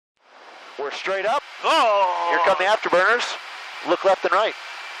We're straight up. Oh! Here come the afterburners. Look left and right.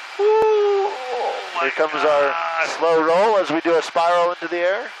 Ooh, Here comes our slow roll as we do a spiral into the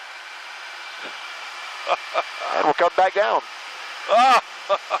air. And we'll come back down.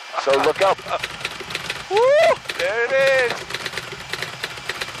 So look up. Woo! There it is.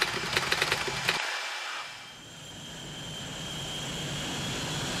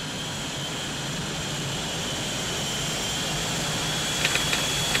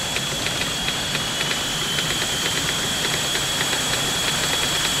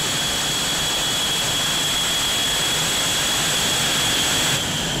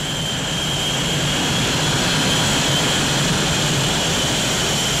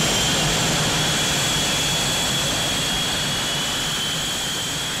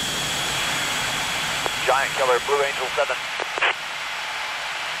 Giant Killer, Blue Angel 7.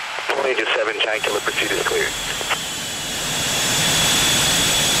 Blue Angel 7, Giant Killer pursuit is cleared.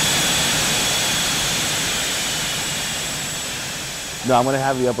 No, I'm going to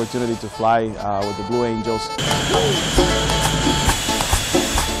have the opportunity to fly with the Blue Angels.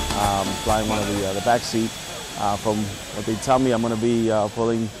 Flying one of the back seat. From what they tell me, I'm going to be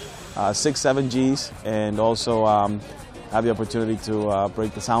pulling 6-7 Gs and also have the opportunity to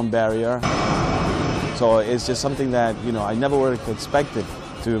break the sound barrier. So it's just something that, you know, I never would have expected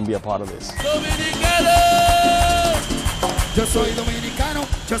to even be a part of this.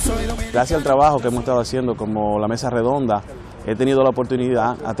 Gracias al trabajo que hemos estado haciendo como la mesa redonda, he tenido la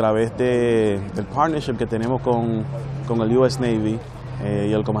oportunidad a través del partnership que tenemos con el US Navy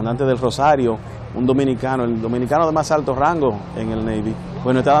y el comandante del Rosario, un dominicano, el dominicano de más alto rango en el Navy,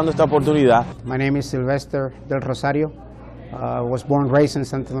 pues nos está dando esta oportunidad. My name is Sylvester del Rosario. I was born and raised in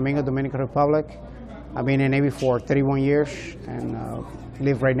Santo Domingo, Dominican Republic. I've been in the Navy for 31 years and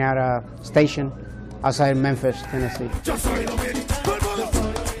live right now at a station outside Memphis, Tennessee.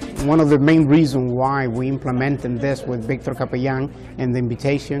 One of the main reasons why we implemented this with Victor Capellan and the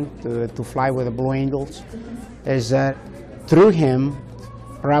invitation to fly with the Blue Angels is that through him,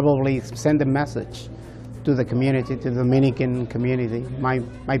 probably send a message to the community, to the Dominican community,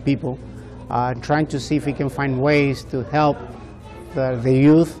 my people, trying to see if we can find ways to help the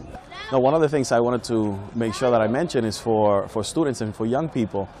youth. Now, one of the things I wanted to make sure that I mention is for students and for young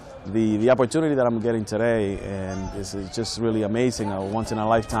people, the opportunity that I'm getting today, and this is just really amazing, a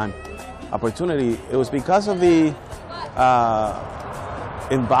once-in-a-lifetime opportunity. It was because of the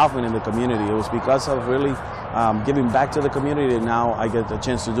involvement in the community. It was because of really giving back to the community, and now I get the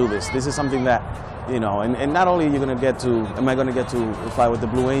chance to do this. This is something that, you know, and not only am I going to get to fly with the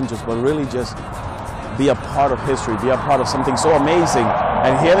Blue Angels, but really just be a part of history, be a part of something so amazing.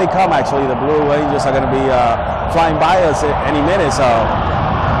 And here they come, actually. The Blue Angels are going to be flying by us any minute, so.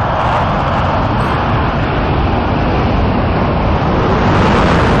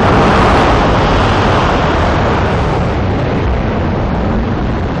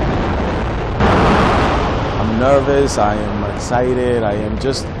 I'm nervous, I am excited, I am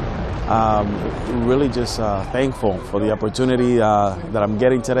just really just thankful for the opportunity that I'm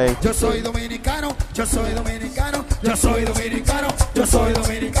getting today. Yo soy dominicano, yo soy dominicano, yo soy dominicano, yo soy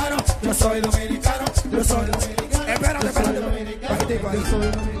dominicano, yo soy dominicano, yo soy dominicano. Espérate.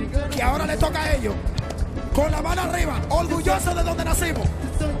 Que ahora le toca a ellos. Con la mano arriba, orgullosos de donde nacimos.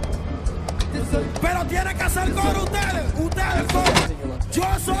 Pero tienen que hacer coro ustedes coro.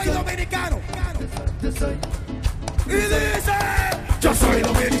 Yo soy dominicano. Y dice, yo soy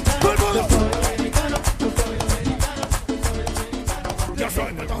dominicano. Todo el mundo.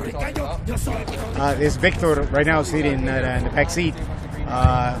 This Victor right now sitting in the back seat,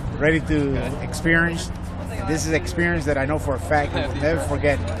 ready to experience. This is an experience that I know for a fact he will never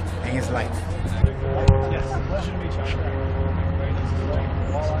forget in his life. Yes, pleasure to meet you.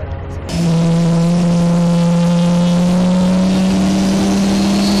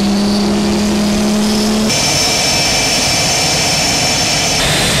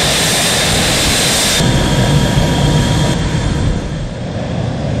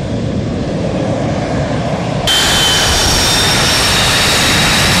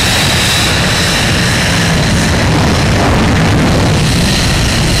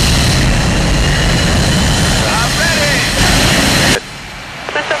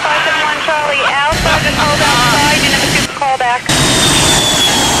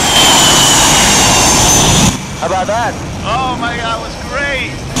 How about that? Oh my God, it was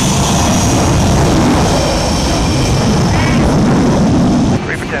great.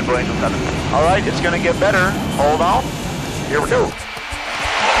 3 for 10, Blue Angel 7. All right, it's going to get better. Hold on. Here we go. Oh.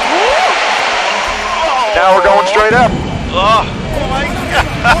 Now we're going straight up. Oh my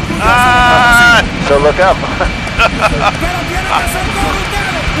God. So look up.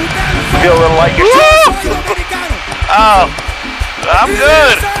 Feel a little like it. Oh, I'm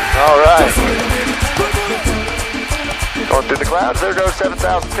good. All right. Going through the clouds, there goes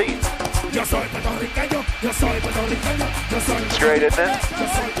 7,000 feet. It's great, isn't it?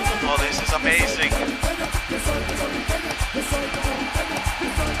 Oh, this is amazing.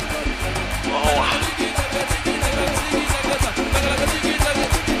 Oh.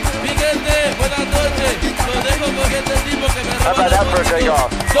 How about that for a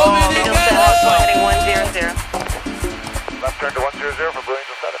takeoff? Heading 100. Left turn to 100 for Blue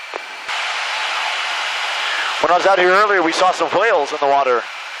Angel 7. When I was out here earlier, we saw some whales in the water.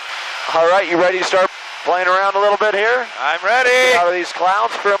 All right, you ready to start playing around a little bit here? I'm ready. Get out of these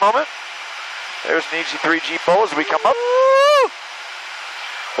clouds for a moment. There's an easy 3G pull as we come up.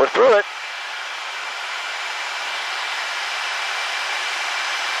 We're through it.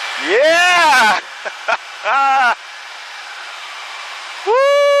 Yeah.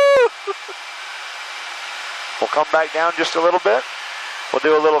 Woo! We'll come back down just a little bit. We'll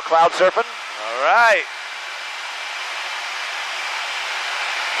do a little cloud surfing. All right.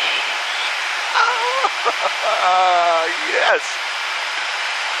 Yes.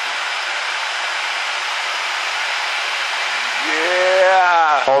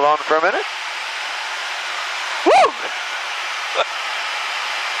 Yeah. Hold on for a minute. Woo!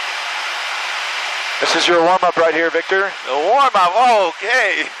 This is your warm-up right here, Victor. The warm-up.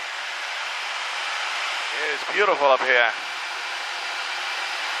 Okay. It's beautiful up here.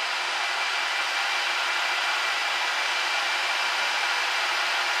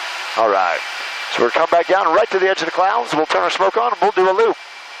 All right. So we're coming back down right to the edge of the clouds. We'll turn our smoke on and we'll do a loop.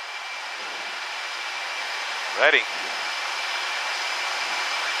 Ready.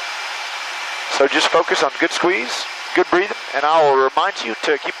 So just focus on good squeeze, good breathing, and I'll remind you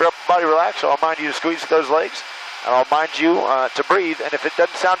to keep your upper body relaxed. I'll remind you to squeeze those legs, and I'll remind you to breathe. And if it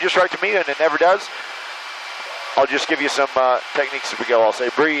doesn't sound just right to me, and it never does, I'll just give you some techniques as we go. I'll say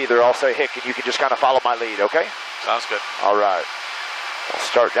breathe, or I'll say hick, and you can just kind of follow my lead, okay? Sounds good. All right. We'll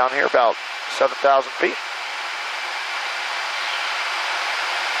start down here about 7,000 feet.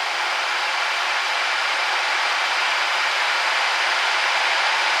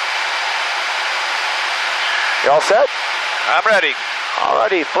 You all set? I'm ready. All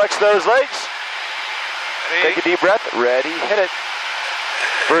righty, flex those legs. Ready. Take a deep breath. Ready, hit it.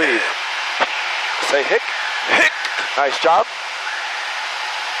 Breathe. Say hick. Hick. Nice job.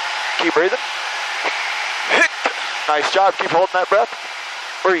 Keep breathing. Hick. Nice job. Keep holding that breath.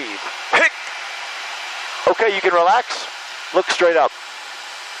 Breathe. Hick. Okay, you can relax. Look straight up.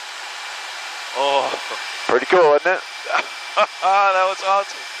 Oh. Pretty cool, isn't it? That was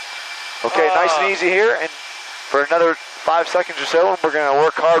awesome. Okay, nice and easy here. And for another 5 seconds or so, and we're going to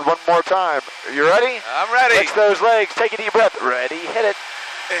work hard one more time. You ready? I'm ready. Flex those legs. Take a deep breath. Ready, hit it.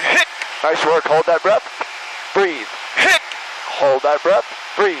 Hick. Nice work. Hold that breath. Breathe. Hick. Hold that breath.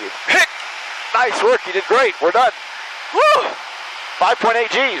 Breathe. Hick. Nice work. You did great. We're done. Woo.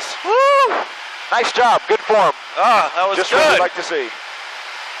 5.8 Gs. Woo. Nice job. Good form. That was Just good. what we'd like to see.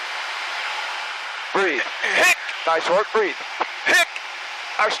 Breathe. Hick. Nice work. Breathe. Hick.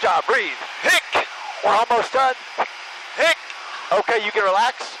 Nice job. Breathe. Hick. We're almost done. Hick. Okay, you can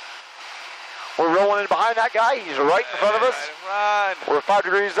relax. We're rolling in behind that guy. He's right in front of us. Run. We're 5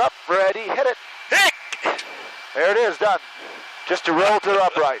 degrees up. Ready. Hit it. Hick. There it is. Done. Just to roll to the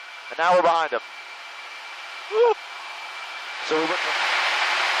upright. And now we're behind him. Woo. So we went from...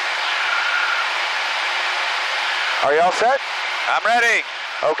 Are you all set? I'm ready.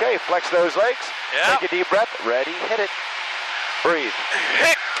 Okay, flex those legs. Yeah. Take a deep breath. Ready, hit it. Breathe.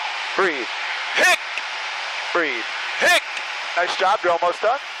 Hick. Breathe. Hick. Breathe. Hick. Nice job. You're almost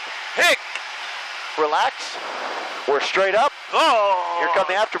done. Hick. Relax. We're straight up. Oh. Here come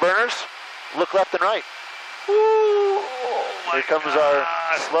the afterburners. Look left and right. Woo. Oh my Here comes God.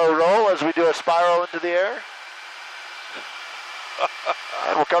 our slow roll as we do a spiral into the air.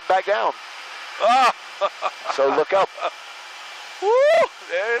 And we'll come back down. Oh. So look up. Woo.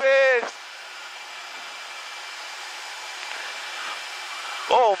 There it is.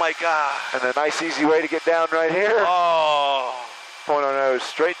 Oh my God. And a nice easy way to get down right here. Oh. Point our nose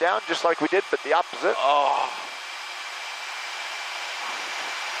straight down just like we did, but the opposite. Oh.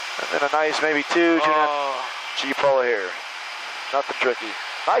 And then a nice maybe 2.5 Oh. G pull here. Nothing tricky.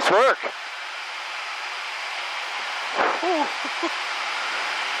 Nice work.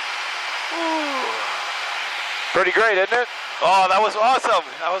 Pretty great, isn't it? Oh, that was awesome.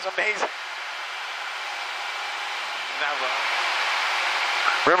 That was amazing.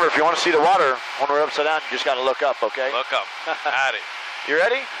 Remember, if you want to see the water when we're upside down, you just got to look up, okay? Look up. At it. You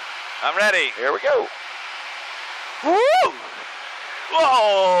ready? I'm ready. Here we go. Woo!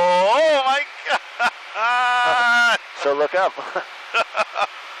 Whoa! So look up.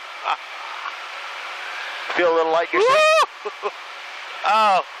 Feel a little like you're sick?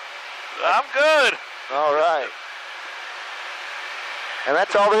 Oh, I'm good. All right. And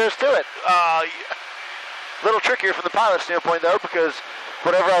that's all there is to it. Yeah. A little trickier from the pilot standpoint, though, because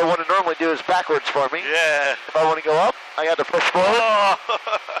whatever I want to normally do is backwards for me. Yeah. If I want to go up, I got to push forward. Oh.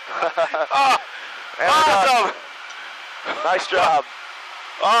 Oh. Awesome. Nice job.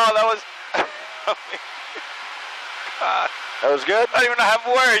 Oh, that was. God. That was good? I don't even have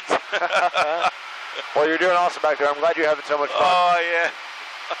words. Well, you're doing awesome back there. I'm glad you're having so much fun. Oh, yeah.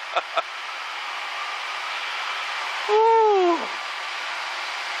 Woo.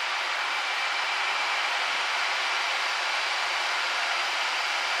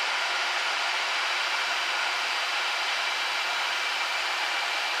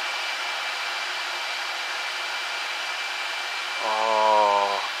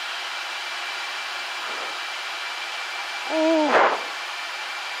 Oh. Ooh.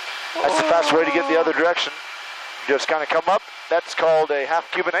 That's the fast way to get the other direction. You just kind of come up. That's called a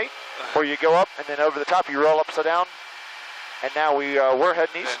half Cuban 8, where you go up and then over the top you roll upside down. And now we're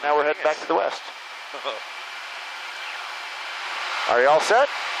heading east. Now we're heading back to the west. Are you all set?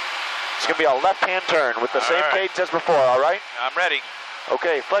 It's going to be a left-hand turn with the same cadence as before, all right? I'm ready.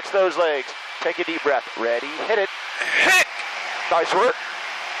 Okay, flex those legs. Take a deep breath. Ready, hit it. Hit! Nice work.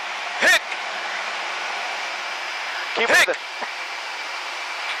 Hit! Keep Hick. breathing.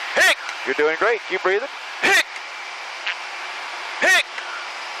 Hit! You're doing great. Keep breathing. Hit! Hit!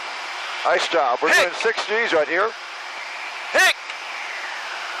 Nice job. We're Hick. doing 6 Gs right here. Hit!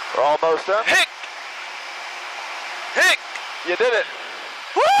 We're almost done. Hit! Hit! You did it.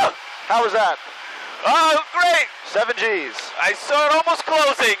 Woo! How was that? Oh, great! 7 Gs. I saw it almost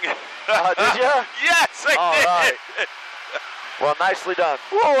closing. Did you? Yes, I All did. right. Well, nicely done.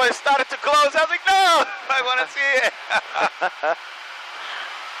 Whoa, it started to close. I was like, no, I want to see it.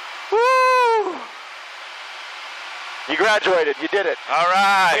 Woo! You graduated. You did it. All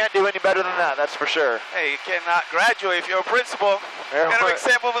right. You can't do any better than that, that's for sure. Hey, you cannot graduate if you're a principal. Yeah, Get an right.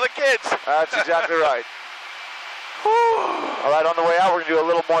 example for the kids. That's exactly right. All right, on the way out, we're going to do a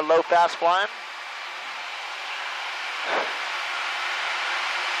little more low-fast flying.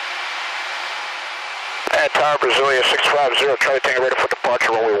 Tower Brasilia 650, Charlie Tango ready for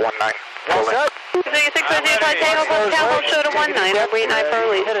departure, runway 19. All set? Brasilia 650, Tango, close down, hold short of 19, runway 9 for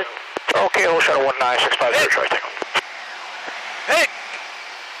release. Hit it. Okay, hold shot of 19, 650, Charlie Tango. Hick!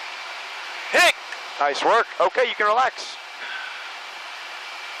 Hick! Nice work. Okay, you can relax.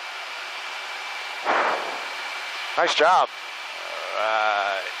 Nice job. All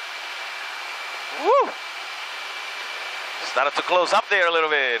right. Woo! Started to close up there a little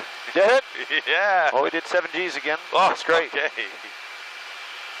bit. You did it? Yeah. Well, we did 7 Gs again. Oh, That's great. Okay.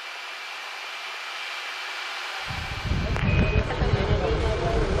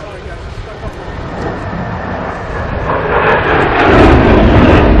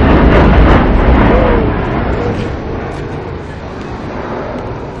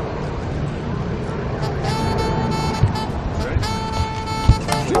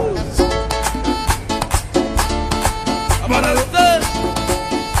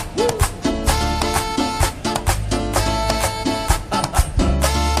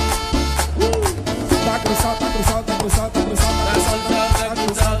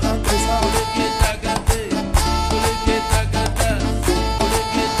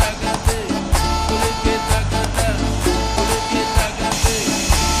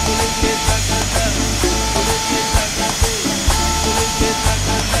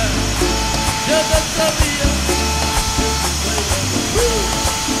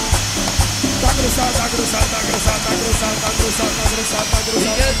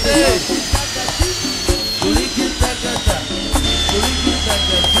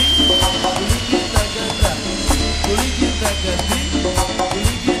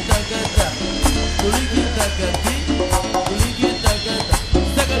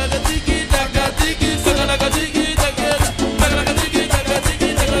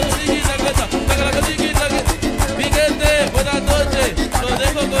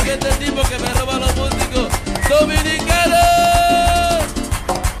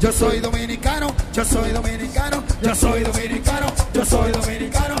 Yo soy dominicano, yo soy dominicano, yo soy dominicano, yo soy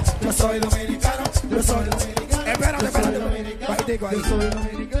dominicano, yo soy dominicano, yo soy dominicano. Espérate, bajitico ahí.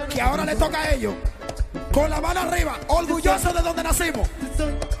 Que ahora le toca a ellos. Con la mano arriba, orgullosos de donde nacimos.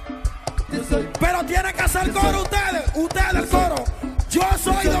 Pero tienen que hacer coro ustedes el coro. Yo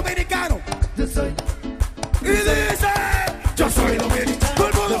soy dominicano. Y dice, yo soy dominicano. Todo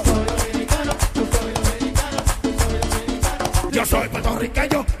el mundo. Yo Yo soy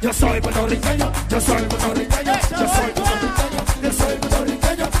puertorriqueño, yo soy puertorriqueño, yo soy puertorriqueño, yo soy puertorriqueño, yo soy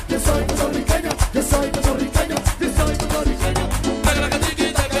puertorriqueño, yo soy puertorriqueño, yo soy puertorriqueño, yo soy puertorriqueño.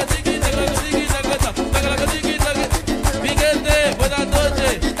 Miguel, buenas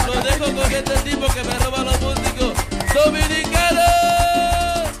noches. Lo dejo con este tipo que me roba los músicos dominicanos.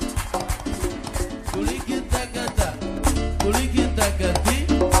 Culiquitacata, culiquitacati,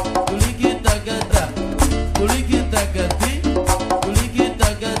 culiquitacata, culiquitacati,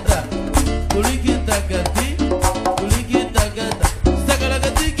 culiquitacata, culiquitacati, culiquitacata. Saca la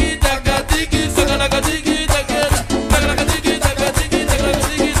catiqui, tacatiqui, saca la catiqui, taqueta, saca la catiqui, tacatiqui, saca la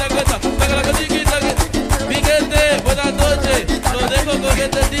catiqui, taqueta, saca la catiqui, taqueta. Miguel, buenas noches. Lo dejo con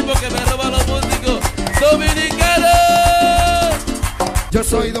este tipo que me roba los músicos dominicanos. Yo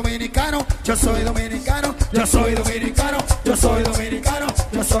soy dominicano, yo soy dominicano, yo soy dominicano, yo soy dominicano,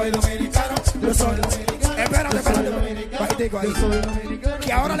 yo soy dominicano, yo soy dominicano. Espérate, bajitico ahí.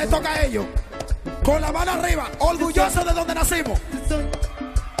 Que ahora le toca a ellos. Con la mano arriba, orgullosos de donde nacimos.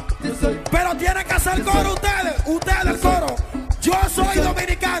 Pero tienen que hacer coro ustedes el coro. Yo soy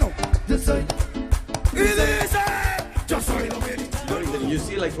dominicano. Y dice, yo soy dominicano. You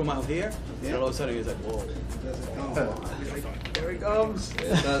see, like from out here, and all of a sudden it's like, whoa. Here it comes.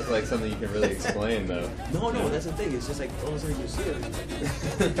 It's not like something you can really explain, though. No, that's the thing. It's just like all of a sudden you see it.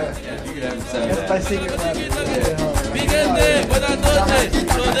 Yeah, you could have some of that. Miguel, buenas noches.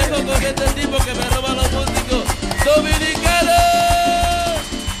 Lo dejo con este tipo que me roba los músicos dominicanos.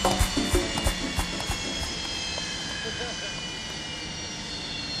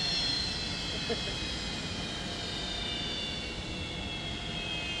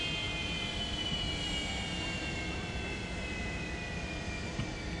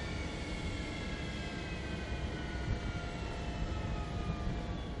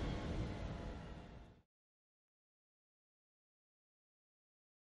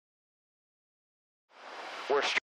 We're